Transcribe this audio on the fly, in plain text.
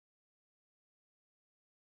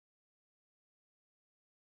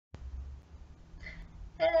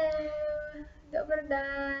Dobar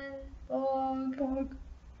dan, Bog.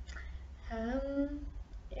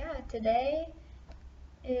 Yeah, today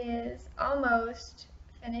is almost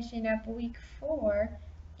finishing up week 4,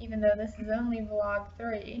 even though this is only vlog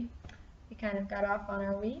 3. We kind of got off on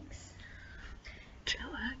our weeks. Jet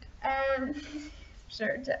lag.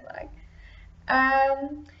 Sure, jet lag.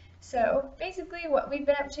 So basically what we've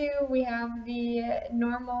been up to, we have the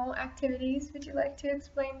normal activities. Would you like to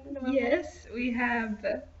explain the normal? Yes, we have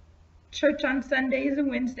church on Sundays and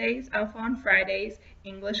Wednesdays, Alpha on Fridays,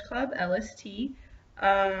 English Club, LST.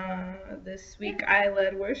 This week I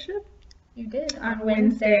led worship. You did on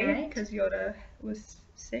Wednesday night. Because Yoda was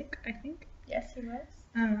sick, I think. Yes, he was.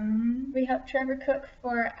 We helped Trevor cook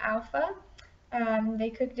for Alpha. They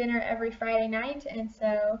cook dinner every Friday night, and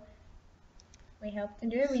so we helped them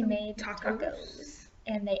do it. We made tacos.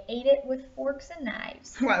 And they ate it with forks and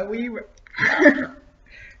knives. While we were... Okay.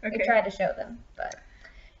 We tried to show them, but...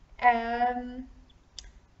 oh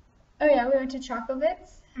yeah, we went to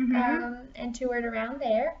Chocolates and toured around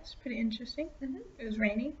there. It's pretty interesting. It was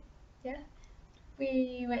rainy. Yeah.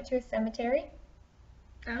 We went to a cemetery.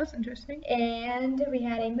 That was interesting. And we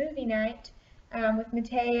had a movie night with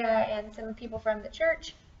Matea and some people from the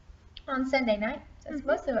church on Sunday night. That's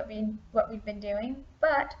mostly what we've been doing.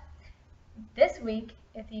 But this week,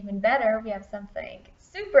 it's even better. We have something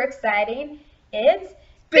super exciting. It's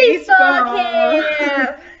baseball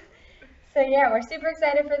camp! So yeah, we're super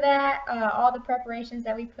excited for that. All the preparations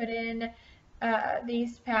that we put in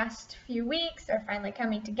these past few weeks are finally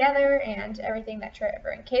coming together, and everything that Trevor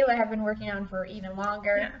and Kayla have been working on for even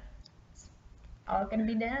longer. Yeah. It's all going to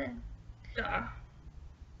be done. Duh.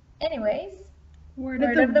 Anyways, word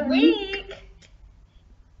of the week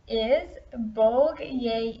is Bog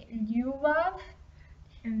ye Ljubav.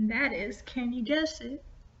 And that is, can you guess it?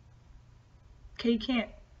 Okay, you can't.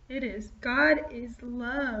 It is, God is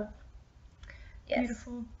love. Yes.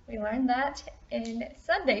 Beautiful. We learned that in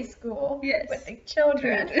Sunday school with the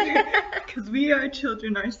children. Because we are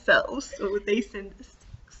children ourselves, so they send us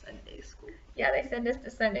to Sunday school. Yeah, they send us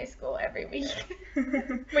to Sunday school every week.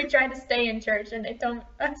 We try to stay in church, and they told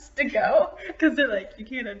us to go. Because they're like, you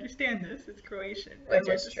can't understand this, it's Croatian. Which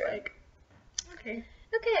is true. Like, okay.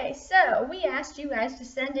 Okay, so we asked you guys to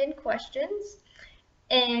send in questions,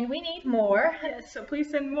 and we need more. Yes, so please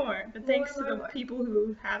send more. But thanks to the people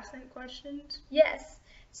who have sent questions. Yes.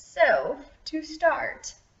 So, to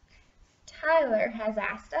start, Tyler has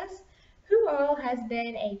asked us, who all has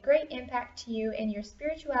been a great impact to you in your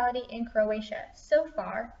spirituality in Croatia so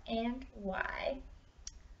far, and why?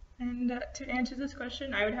 And to answer this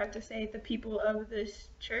question, I would have to say the people of this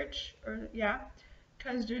church,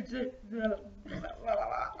 because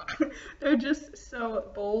they're just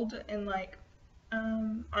so bold, and like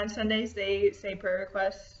on Sundays they say prayer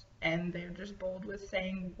requests, and they're just bold with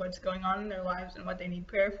saying what's going on in their lives and what they need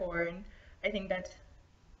prayer for, and I think that's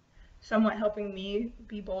somewhat helping me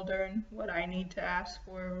be bolder in what I need to ask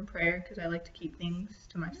for in prayer, because I like to keep things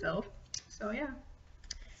to myself. So yeah.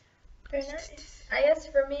 Very nice. I guess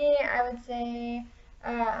for me, I would say,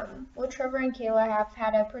 Trevor and Kayla have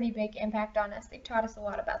had a pretty big impact on us. They've taught us a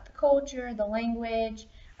lot about the culture, the language,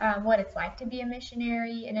 what it's like to be a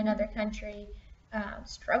missionary in another country,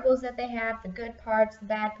 struggles that they have, the good parts, the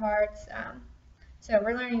bad parts. So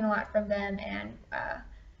we're learning a lot from them, and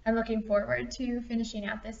I'm looking forward to finishing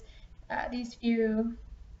out these few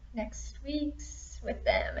next weeks with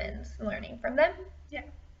them and learning from them. Yeah.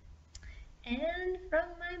 And from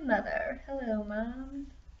my mother. Hello, Mom.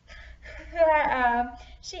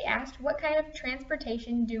 She asked, what kind of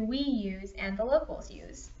transportation do we use and the locals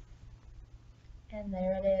use? And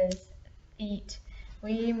there it is, feet.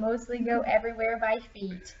 We mostly go everywhere by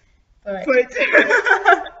feet. But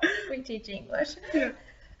we teach English. Yeah.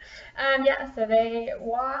 So they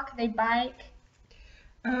walk, they bike.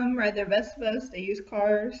 Ride their Vespas, they use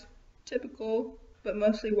cars, typical, but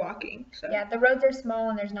mostly walking. So. Yeah, the roads are small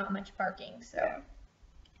and there's not much parking, so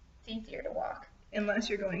it's easier to walk. Unless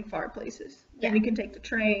you're going far places. Then you can take the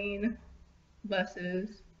train,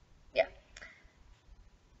 buses. Yeah.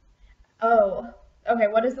 Oh, okay,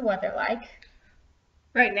 what is the weather like?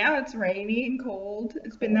 Right now it's rainy and cold.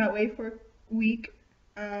 It's been that way for a week.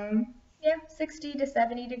 Yeah, 60 to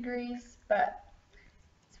 70 degrees, but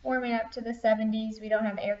it's warming up to the 70s. We don't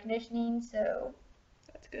have air conditioning, so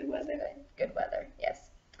that's good weather. Good weather,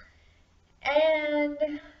 yes.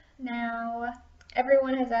 And now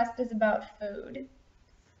everyone has asked us about food.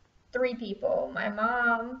 3 people, my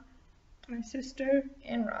mom, my sister,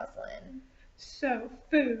 and Rosalind. So,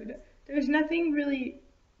 food. There's nothing really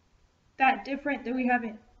that different that we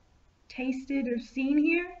haven't tasted or seen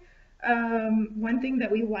here. One thing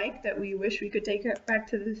that we like that we wish we could take it back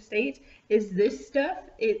to the States is this stuff.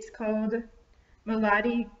 It's called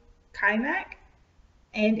Melati Kaimak,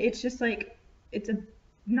 and it's just like, it's a,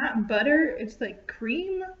 not butter, it's like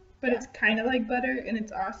cream, but it's kind of like butter, and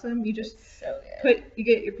it's awesome. You just So good. you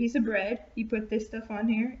get your piece of bread, you put this stuff on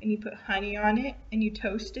here, and you put honey on it, and you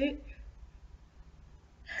toast it.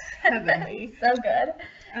 Heavenly. So good.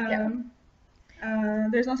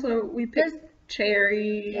 There's also, we picked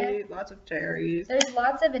cherry, Yeah. lots of cherries. There's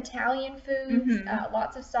lots of Italian foods,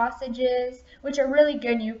 lots of sausages, which are really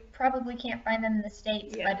good. You probably can't find them in the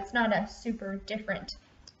States, but it's not a super different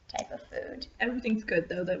type of food. Everything's good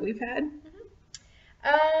though that we've had.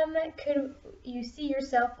 Could you see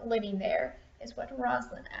yourself living there? Is what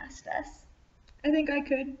Roslyn asked us. I think I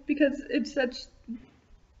could, because it's such,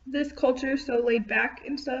 this culture is so laid back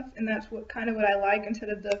and stuff, and that's what kind of what I like instead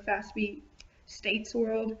of the fast beat States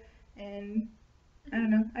world. And I don't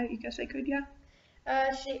know, I guess I could, yeah.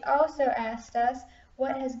 She also asked us,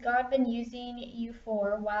 what has God been using you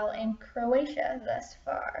for while in Croatia thus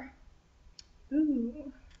far?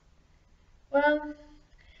 Ooh. Well,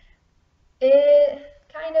 it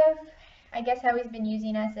kind of, I guess how he's been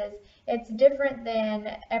using us is, it's different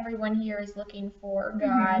than everyone here is looking for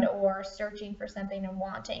God or searching for something and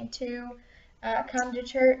wanting to come to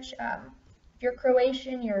church. If you're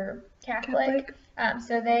Croatian, you're Catholic.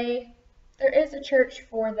 So there is a church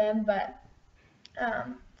for them, but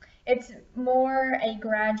it's more a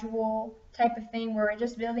gradual type of thing where we're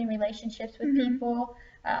just building relationships with people,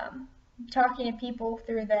 talking to people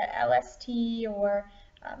through the LST or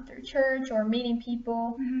through church or meeting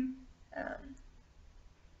people. Yeah.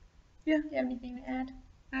 Do you have anything to add?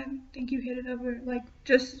 I think you hit it over, like,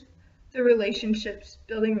 just the relationships,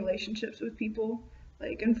 building relationships with people,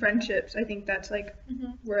 like, and friendships. I think that's, like,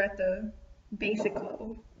 we're at the basic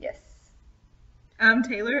level. Yes.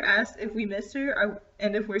 Taylor asked if we missed her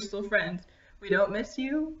and if we're still friends. We don't miss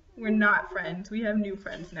you. We're not friends. We have new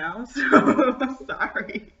friends now, so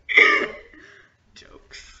sorry.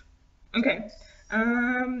 Jokes. Okay.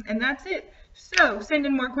 And that's it. So, send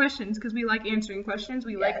in more questions because we like answering questions.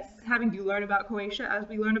 We like having you learn about Croatia as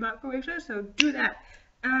we learn about Croatia, so do that.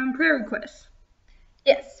 Prayer requests.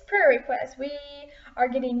 Yes, prayer requests. We are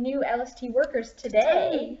getting new LST workers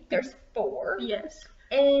today. There's 4. Yes.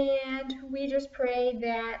 And we just pray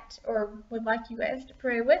that, or would like you guys to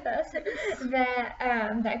pray with us, that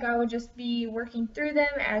that God would just be working through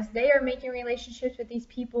them as they are making relationships with these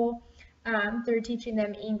people through teaching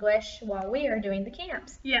them English while we are doing the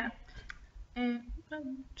camps. Yeah. And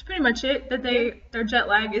that's pretty much it. That their jet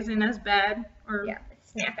lag isn't as bad, or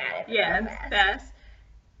snap at it. Yeah, fast.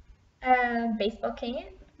 Baseball camp.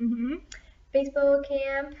 Mhm. Baseball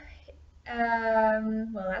camp.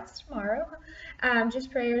 Well, that's tomorrow.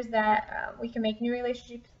 Just prayers that we can make new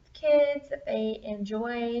relationships with kids, that they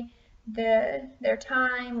enjoy their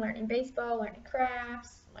time learning baseball, learning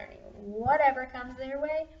crafts, learning whatever comes their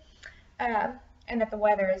way, and that the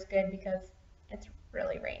weather is good because it's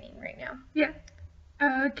really raining right now. Yeah.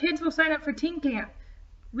 Kids will sign up for teen camp.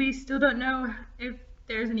 We still don't know if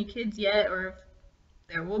there's any kids yet or if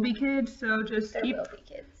there will be kids, so just There will be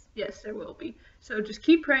kids. Yes, there will be. So just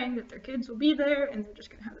keep praying that their kids will be there and they're just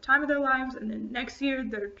going to have the time of their lives, and then next year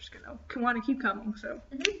they're just going to want to keep coming. So.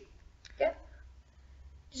 Yeah.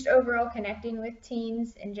 Just overall connecting with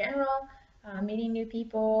teens in general, meeting new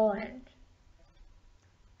people,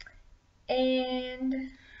 and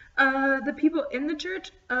the people in the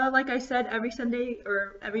church, like I said, every Sunday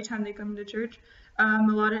or every time they come to church,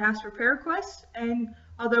 Milada asks for prayer requests, and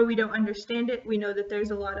although we don't understand it, we know that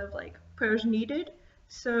there's a lot of like prayers needed.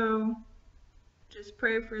 So just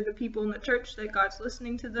pray for the people in the church that God's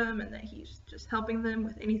listening to them and that He's just helping them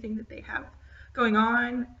with anything that they have going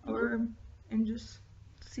on, and just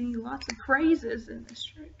see lots of praises in this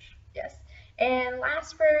church. Yes. And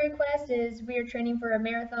last prayer request is we are training for a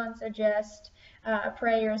marathon, so just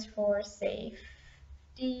prayers for safety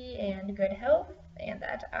and good health, and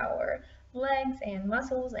that our legs and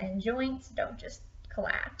muscles and joints don't just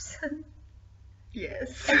collapse.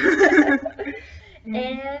 Yes.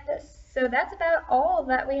 And so that's about all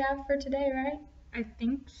that we have for today, right? I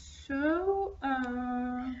think so.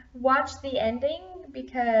 Watch the ending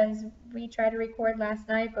because we tried to record last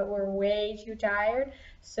night, but we're way too tired.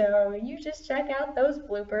 So you just check out those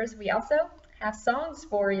bloopers. We also have songs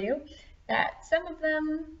for you that some of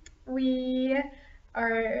them we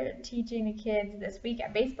are teaching the kids this week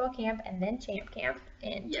at baseball camp and then champ camp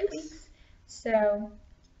in 2 weeks. So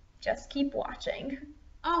just keep watching.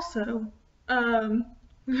 Also, the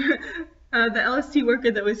LST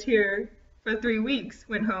worker that was here for 3 weeks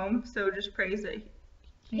went home, so just praise that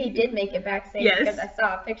He did make it back safe Yes. because I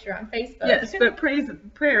saw a picture on Facebook. Yes, but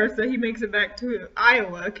prayers that he makes it back to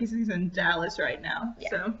Iowa because he's in Dallas right now. Yeah.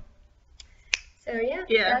 So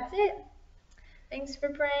Yeah. that's it. Thanks for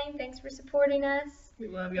praying. Thanks for supporting us. We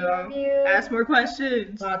love We y'all. love you. Ask more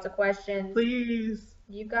questions. Lots of questions. Please.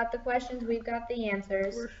 You've got the questions. We've got the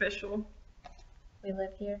answers. We're official. We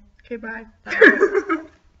live here. Okay, bye. Bye.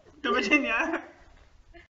 Do Virginia.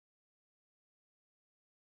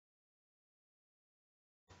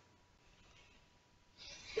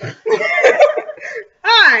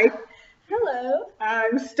 Hi. Hello.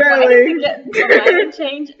 I'm Why does Sterling. it get dramatic and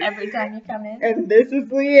change every time you come in? And this is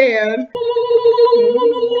Leanne.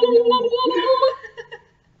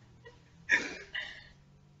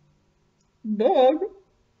 Dog.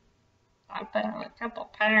 I put on a couple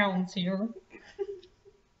pounds here.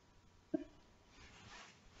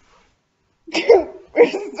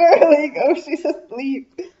 Where's Sterling? Oh, she's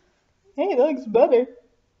asleep. Hey, that looks better.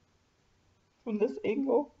 From this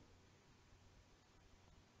angle.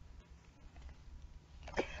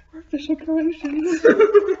 We're official Croatians.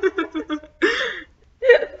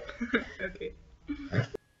 Okay.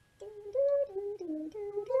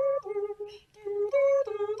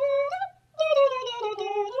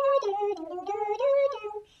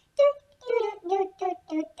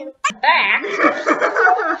 Back.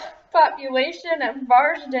 Population of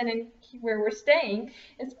Varsden, where we're staying,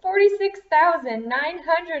 is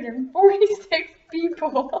 46,946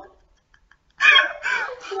 people.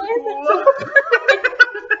 Why is that so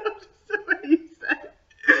That's what you said.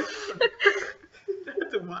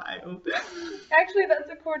 That's wild. Actually, that's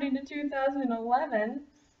according to 2011.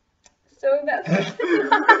 So that's not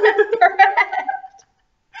correct.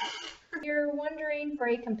 If you're wondering for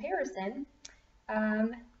a comparison,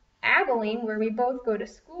 Abilene, where we both go to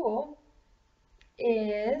school,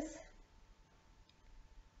 is,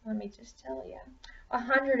 let me just tell you,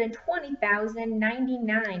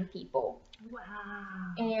 120,099 people.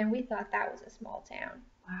 Wow. And we thought that was a small town.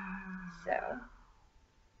 Wow. So,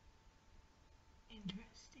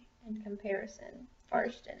 Interesting. in comparison,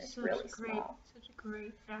 Varsden is really small. Such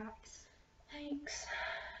great facts. Thanks.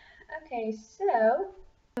 Okay, so.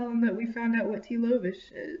 That we found out what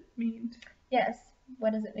T-Lovish means. Yes,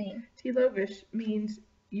 what does it mean? T-Lovish means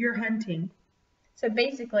you're hunting. So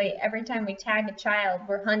basically, every time we tag a child,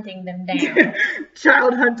 we're hunting them down.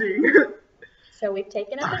 Child hunting. So we've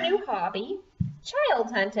taken up a new hobby,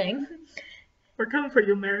 child hunting. We're coming for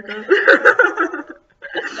you, America.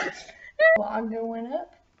 Vlog going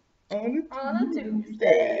up On on a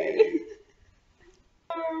Tuesday.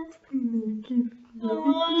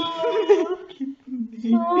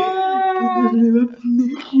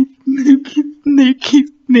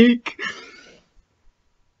 Snake.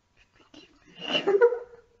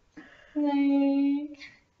 Snake.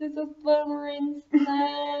 This is fluttering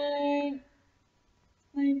snake.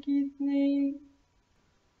 Snakey snake.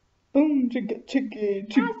 Boom, chicka, chicka, I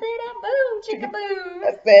said a boom, chicka boom. I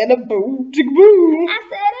said a boom, chicka boom. I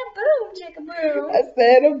said a boom, chicka boom. I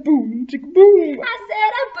said a boom, chicka boom. I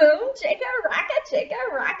said a boom, chicka rocka,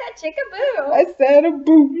 chicka boom. I said a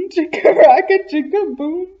boom, chicka rocka, chicka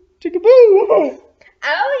boom, chicka boom.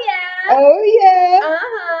 Oh yeah. Oh yeah.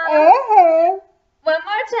 Uh-huh. Uh-huh. One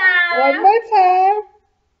more time. One more time.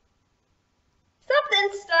 Something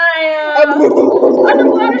style.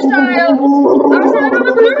 Underwater style. I said a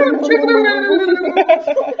boom, chicka boom.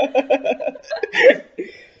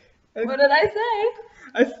 What did I say?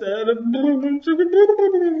 I said a boom, chicka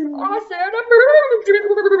boom. I said a boom,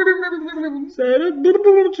 chicka boom. Said a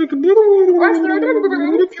boom, chicka boom. I said a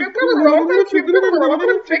boom, chicka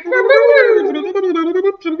boom, chicka boom.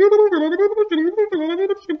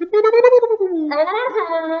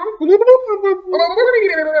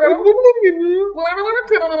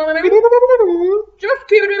 Just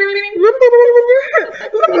kidding.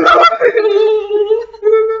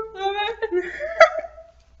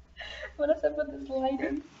 What is up with this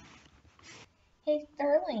lighting? Hey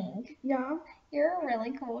Sterling, Yeah. you're a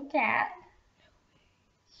really cool cat.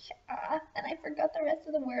 And I forgot the rest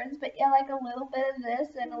of the words, but yeah, like a little bit of this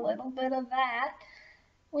and a little bit of that.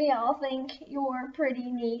 We all think you're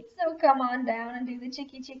pretty neat, so come on down and do the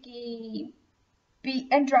chicky chicky beat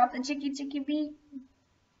and drop the chicky chicky beat.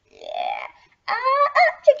 Yeah.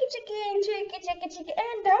 Chicky chicky, chicky chicky chicky,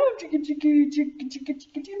 and down chicky chicky, chicky chicky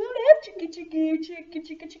chicky to the left, chicky chicky, chicky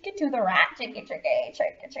chicky chicky to the right, chicky chicky,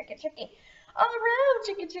 chicky chicky chicky. All around,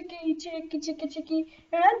 chicky chicky, chicky chicky chicky,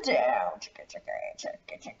 and down, chicky chicky,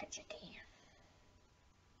 chicky chicky chicky.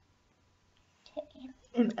 Okay.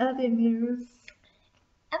 In other news.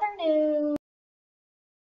 Other news.